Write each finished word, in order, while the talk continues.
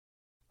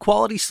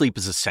Quality sleep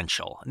is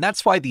essential, and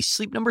that's why the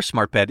Sleep Number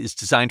Smart Bed is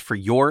designed for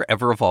your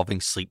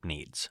ever-evolving sleep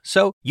needs.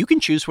 So you can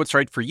choose what's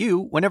right for you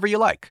whenever you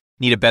like.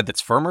 Need a bed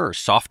that's firmer or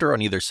softer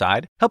on either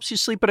side? Helps you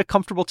sleep at a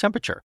comfortable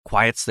temperature,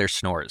 quiets their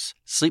snores.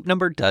 Sleep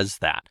Number does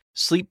that.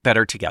 Sleep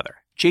better together.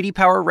 J.D.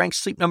 Power ranks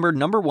Sleep Number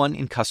 #1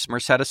 in customer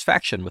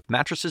satisfaction with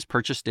mattresses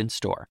purchased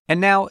in-store.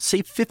 And now,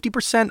 save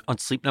 50% on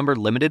Sleep Number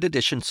limited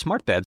edition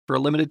smart beds for a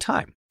limited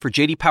time. For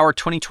J.D. Power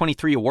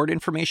 2023 award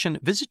information,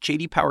 visit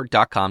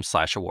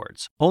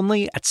jdpower.com/awards.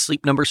 Only at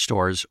Sleep Number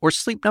stores or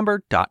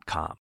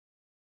sleepnumber.com.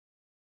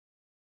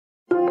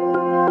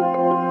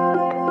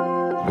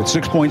 With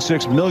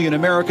 6.6 million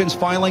Americans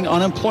filing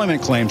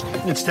unemployment claims.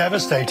 It's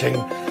devastating.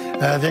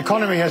 The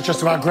economy has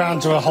just about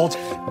ground to a halt.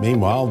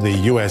 Meanwhile, the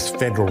U.S.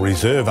 Federal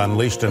Reserve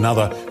unleashed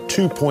another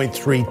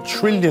 $2.3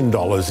 trillion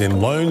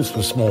in loans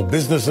for small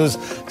businesses,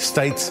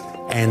 states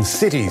and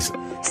cities.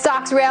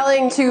 Stocks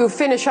rallying to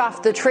finish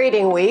off the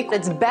trading week.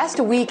 Its best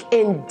week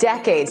in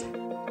decades.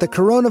 The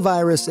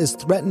coronavirus is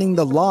threatening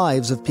the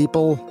lives of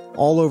people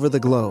all over the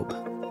globe.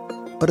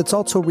 But it's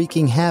also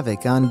wreaking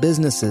havoc on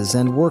businesses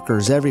and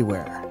workers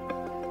everywhere.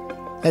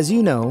 As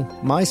you know,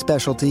 my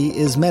specialty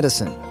is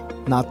medicine,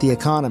 not the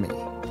economy.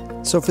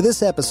 So for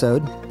this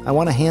episode, I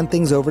want to hand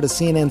things over to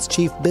CNN's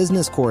chief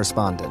business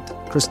correspondent,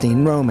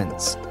 Christine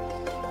Romans.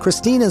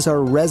 Christine is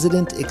our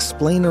resident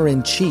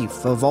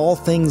explainer-in-chief of all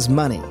things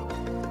money.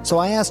 So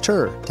I asked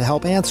her to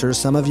help answer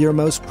some of your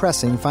most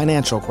pressing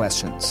financial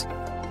questions.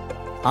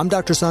 I'm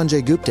Dr.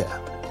 Sanjay Gupta,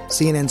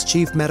 CNN's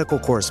chief medical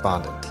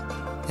correspondent.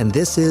 And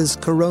this is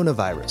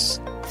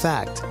Coronavirus,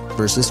 Fact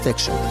versus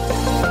Fiction.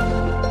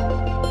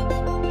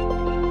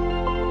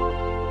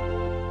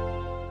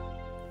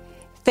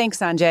 Thanks,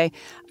 Sanjay.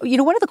 You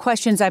know, one of the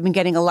questions I've been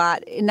getting a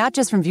lot, not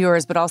just from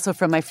viewers, but also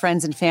from my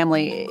friends and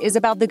family, is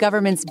about the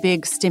government's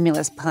big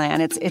stimulus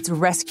plan, its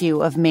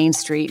rescue of Main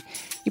Street.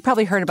 You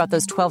probably heard about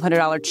those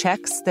 $1,200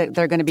 checks that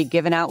they're going to be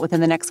given out within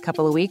the next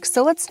couple of weeks.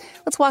 So let's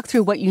walk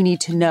through what you need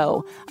to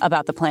know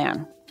about the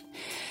plan.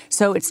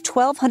 So it's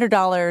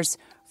 $1,200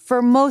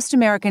 for most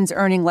Americans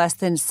earning less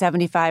than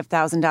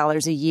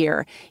 $75,000 a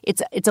year.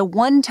 It's a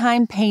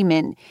one-time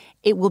payment.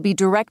 It will be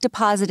direct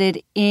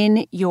deposited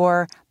in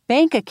your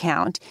bank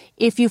account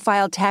if you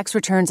filed tax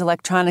returns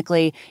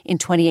electronically in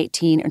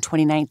 2018 or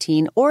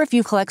 2019, or if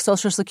you collect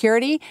Social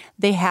Security,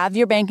 they have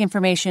your bank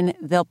information,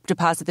 they'll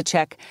deposit the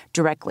check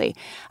directly.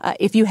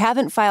 If you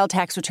haven't filed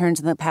tax returns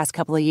in the past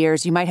couple of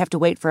years, you might have to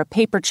wait for a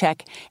paper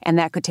check, and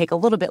that could take a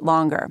little bit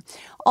longer.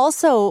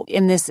 Also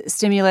in this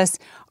stimulus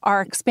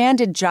are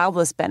expanded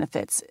jobless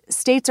benefits.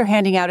 States are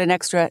handing out an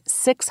extra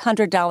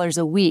 $600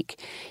 a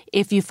week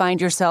if you find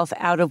yourself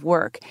out of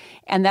work.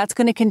 And that's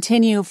going to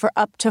continue for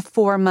up to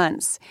 4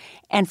 months.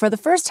 And for the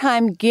first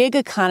time, gig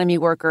economy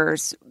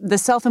workers, the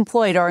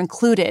self-employed, are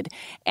included.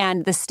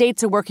 And the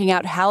states are working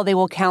out how they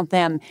will count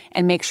them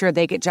and make sure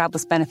they get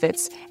jobless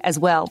benefits as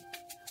well.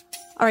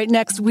 All right,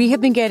 next, we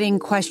have been getting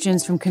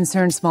questions from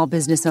concerned small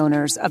business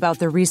owners about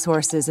the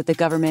resources that the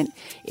government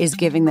is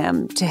giving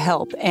them to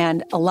help,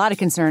 and a lot of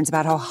concerns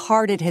about how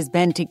hard it has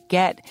been to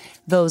get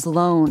those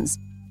loans.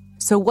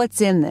 So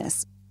what's in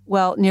this?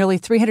 Well, nearly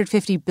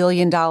 $350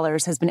 billion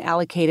has been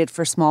allocated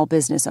for small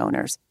business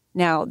owners.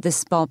 Now, the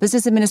Small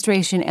Business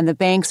Administration and the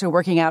banks are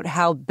working out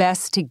how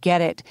best to get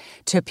it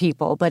to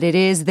people, but it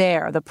is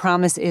there. The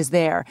promise is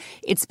there.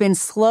 It's been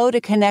slow to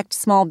connect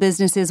small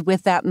businesses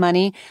with that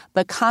money,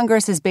 but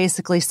Congress is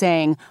basically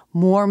saying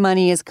more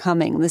money is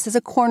coming. This is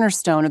a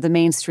cornerstone of the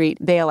Main Street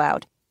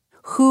bailout.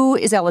 Who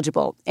is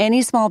eligible?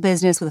 Any small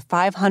business with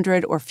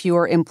 500 or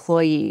fewer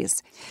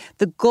employees.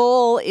 The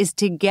goal is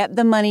to get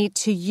the money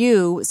to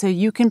you so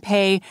you can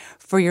pay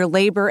for your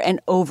labor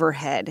and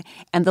overhead.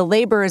 And the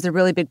labor is a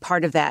really big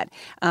part of that.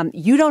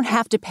 You don't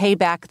have to pay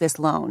back this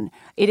loan.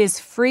 It is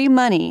free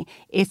money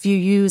if you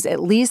use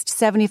at least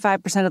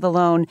 75% of the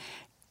loan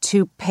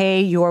to pay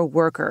your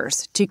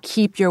workers, to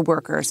keep your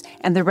workers,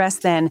 and the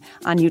rest then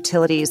on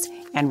utilities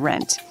and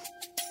rent.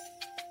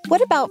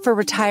 What about for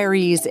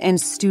retirees and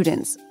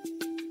students?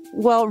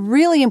 Well,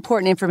 really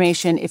important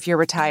information if you're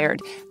retired.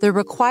 The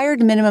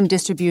required minimum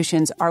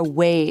distributions are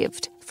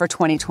waived for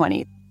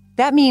 2020.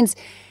 That means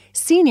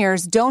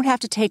seniors don't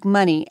have to take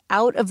money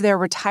out of their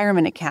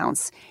retirement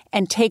accounts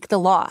and take the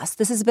loss.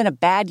 This has been a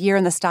bad year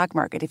in the stock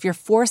market. If you're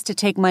forced to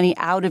take money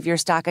out of your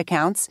stock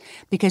accounts,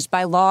 because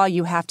by law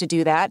you have to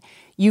do that,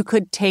 you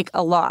could take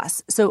a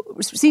loss. So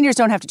seniors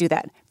don't have to do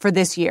that for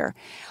this year.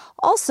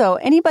 Also,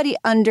 anybody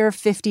under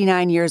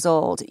 59 years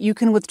old, you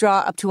can withdraw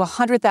up to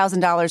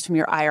 $100,000 from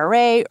your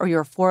IRA or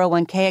your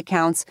 401k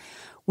accounts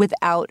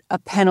without a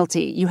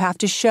penalty. You have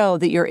to show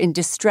that you're in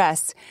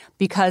distress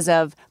because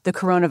of the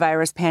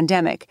coronavirus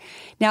pandemic.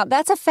 Now,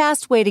 that's a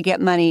fast way to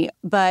get money,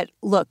 but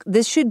look,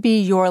 this should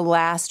be your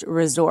last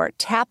resort.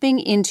 Tapping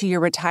into your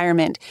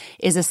retirement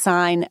is a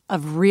sign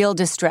of real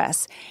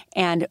distress,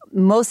 and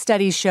most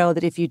studies show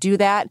that if you do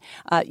that,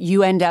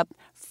 you end up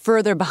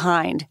further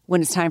behind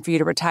when it's time for you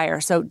to retire.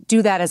 So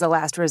do that as a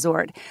last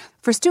resort.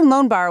 For student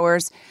loan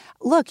borrowers,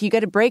 look, you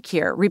get a break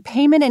here.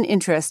 Repayment and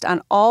interest on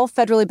all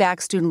federally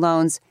backed student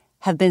loans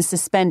have been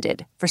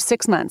suspended for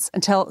 6 months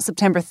until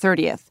September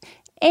 30th.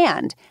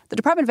 And the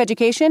Department of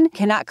Education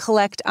cannot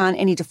collect on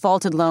any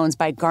defaulted loans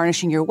by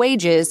garnishing your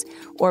wages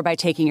or by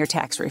taking your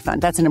tax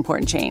refund. That's an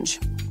important change.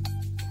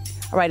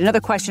 All right, another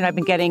question I've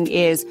been getting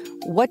is,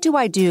 what do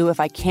I do if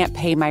I can't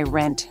pay my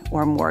rent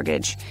or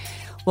mortgage?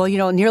 Well,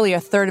 nearly a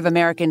third of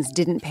Americans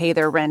didn't pay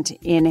their rent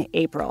in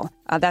April.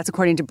 That's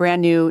according to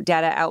brand new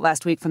data out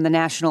last week from the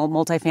National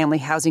Multifamily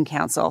Housing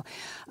Council.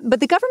 But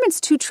the government's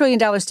 $2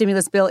 trillion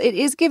stimulus bill, it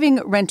is giving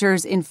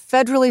renters in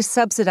federally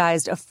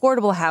subsidized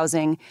affordable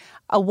housing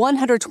a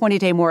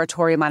 120-day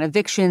moratorium on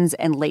evictions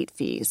and late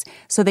fees.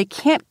 So they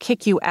can't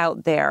kick you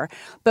out there.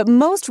 But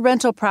most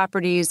rental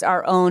properties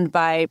are owned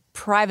by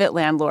private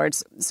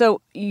landlords,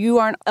 so you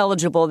aren't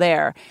eligible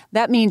there.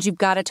 That means you've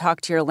got to talk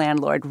to your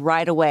landlord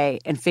right away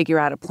and figure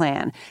out a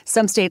plan.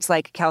 Some states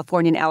like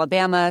California and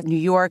Alabama, New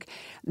York,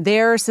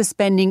 they're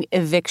suspending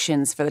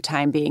evictions for the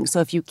time being.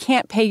 So if you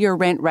can't pay your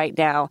rent right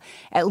now,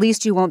 at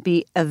least you won't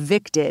be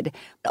evicted.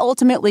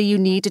 Ultimately, you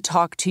need to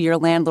talk to your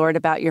landlord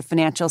about your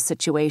financial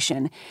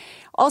situation.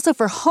 Also,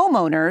 for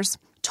homeowners,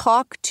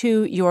 talk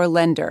to your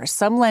lender.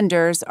 Some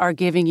lenders are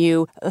giving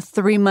you a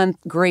 3-month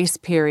grace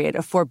period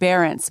of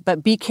forbearance,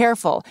 but be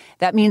careful.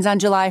 That means on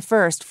July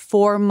 1st,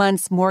 4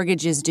 months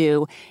mortgage is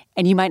due,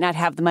 and you might not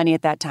have the money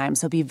at that time.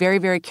 So be very,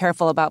 very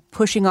careful about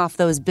pushing off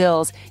those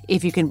bills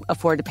if you can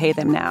afford to pay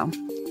them now.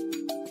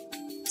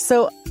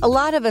 So a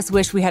lot of us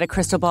wish we had a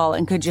crystal ball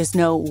and could just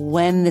know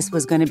when this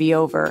was going to be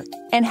over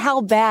and how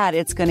bad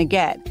it's going to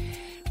get.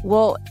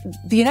 Well,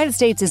 the United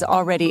States is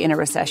already in a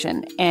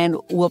recession and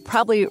will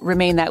probably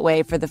remain that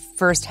way for the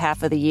first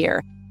half of the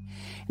year.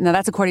 Now,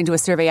 that's according to a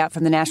survey out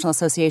from the National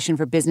Association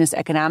for Business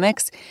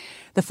Economics.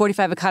 The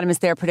 45 economists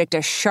there predict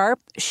a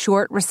sharp,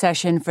 short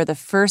recession for the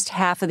first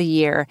half of the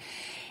year.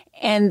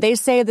 And they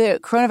say the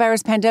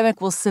coronavirus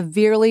pandemic will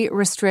severely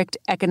restrict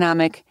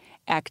economic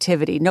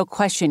activity. No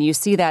question, you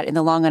see that in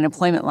the long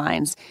unemployment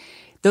lines.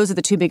 Those are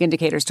the two big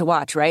indicators to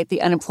watch, right?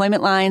 The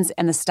unemployment lines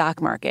and the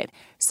stock market.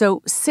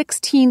 So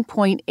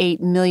 16.8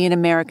 million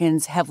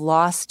Americans have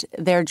lost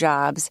their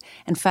jobs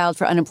and filed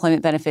for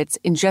unemployment benefits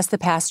in just the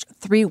past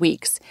 3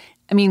 weeks.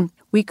 I mean,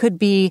 we could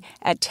be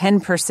at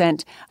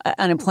 10%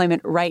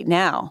 unemployment right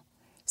now.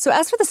 So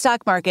as for the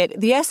stock market,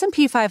 the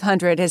S&P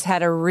 500 has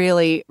had a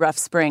really rough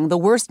spring, the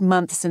worst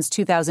month since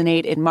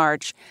 2008 in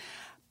March.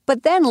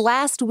 But then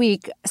last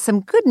week, some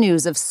good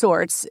news of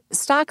sorts.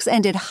 Stocks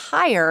ended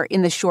higher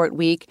in the short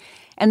week,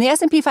 and the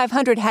S&P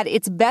 500 had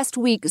its best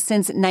week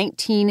since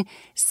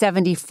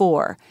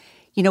 1974.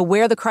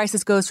 Where the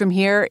crisis goes from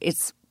here,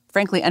 it's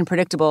frankly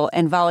unpredictable,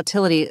 and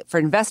volatility for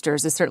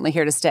investors is certainly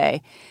here to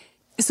stay.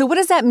 So what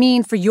does that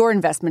mean for your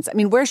investments? I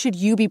mean, where should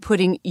you be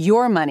putting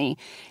your money?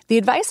 The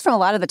advice from a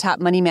lot of the top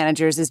money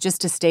managers is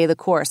just to stay the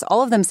course.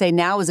 All of them say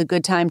now is a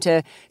good time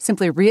to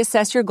simply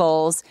reassess your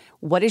goals.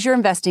 What is your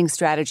investing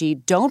strategy?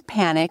 Don't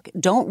panic.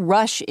 Don't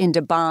rush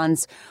into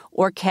bonds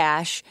or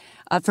cash.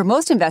 For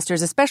most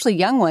investors, especially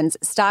young ones,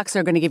 stocks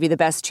are going to give you the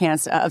best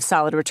chance of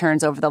solid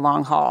returns over the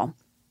long haul.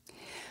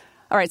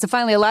 All right, so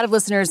finally, a lot of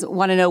listeners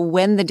want to know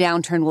when the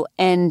downturn will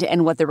end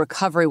and what the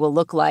recovery will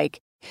look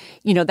like.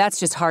 That's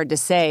just hard to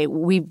say.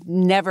 We've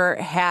never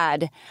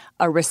had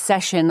a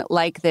recession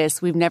like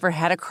this. We've never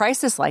had a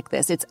crisis like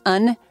this. It's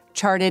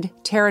uncharted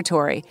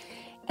territory.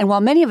 And while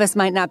many of us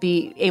might not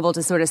be able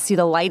to sort of see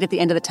the light at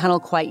the end of the tunnel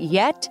quite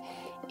yet,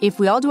 if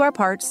we all do our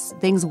parts,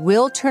 things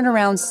will turn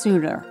around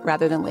sooner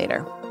rather than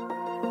later.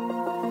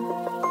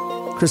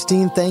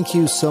 Christine, thank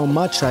you so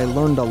much. I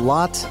learned a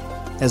lot,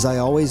 as I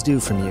always do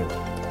from you.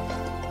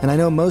 And I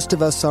know most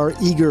of us are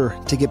eager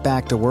to get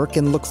back to work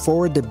and look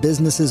forward to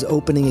businesses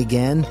opening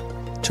again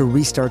to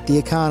restart the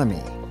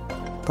economy.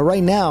 But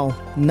right now,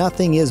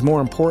 nothing is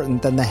more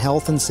important than the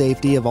health and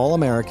safety of all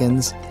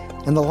Americans,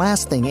 and the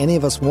last thing any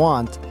of us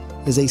want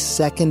is a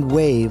second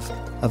wave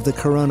of the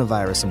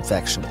coronavirus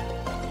infection.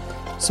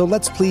 So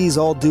let's please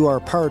all do our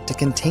part to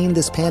contain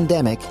this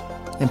pandemic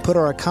and put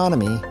our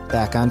economy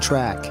back on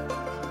track.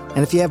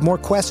 And if you have more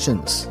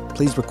questions,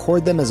 please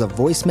record them as a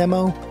voice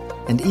memo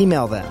and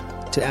email them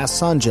to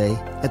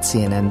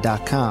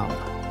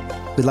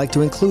AskSanjay@CNN.com. We'd like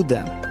to include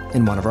them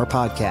in one of our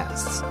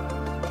podcasts.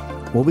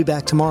 We'll be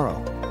back tomorrow.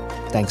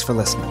 Thanks for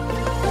listening.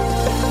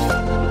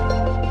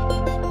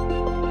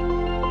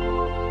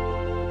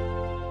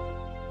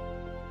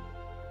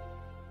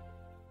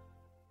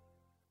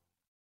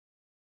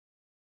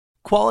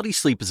 Quality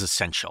sleep is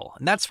essential,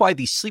 and that's why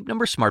the Sleep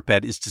Number Smart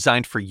Bed is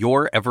designed for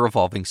your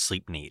ever-evolving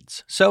sleep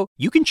needs. So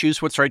you can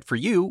choose what's right for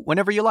you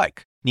whenever you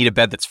like. Need a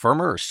bed that's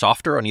firmer or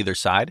softer on either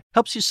side?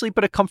 Helps you sleep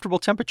at a comfortable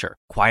temperature.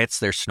 Quiets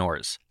their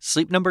snores.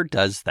 Sleep Number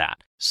does that.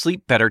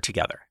 Sleep better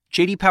together.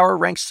 J.D. Power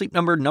ranks Sleep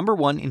Number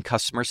 #1 in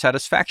customer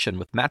satisfaction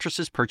with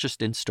mattresses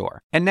purchased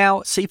in-store. And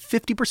now, save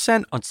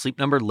 50% on Sleep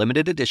Number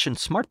limited edition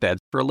smart beds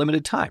for a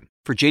limited time.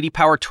 For J.D.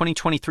 Power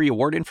 2023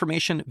 award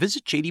information,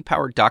 visit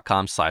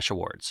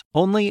jdpower.com/awards.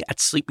 Only at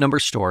Sleep Number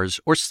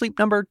stores or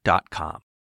sleepnumber.com.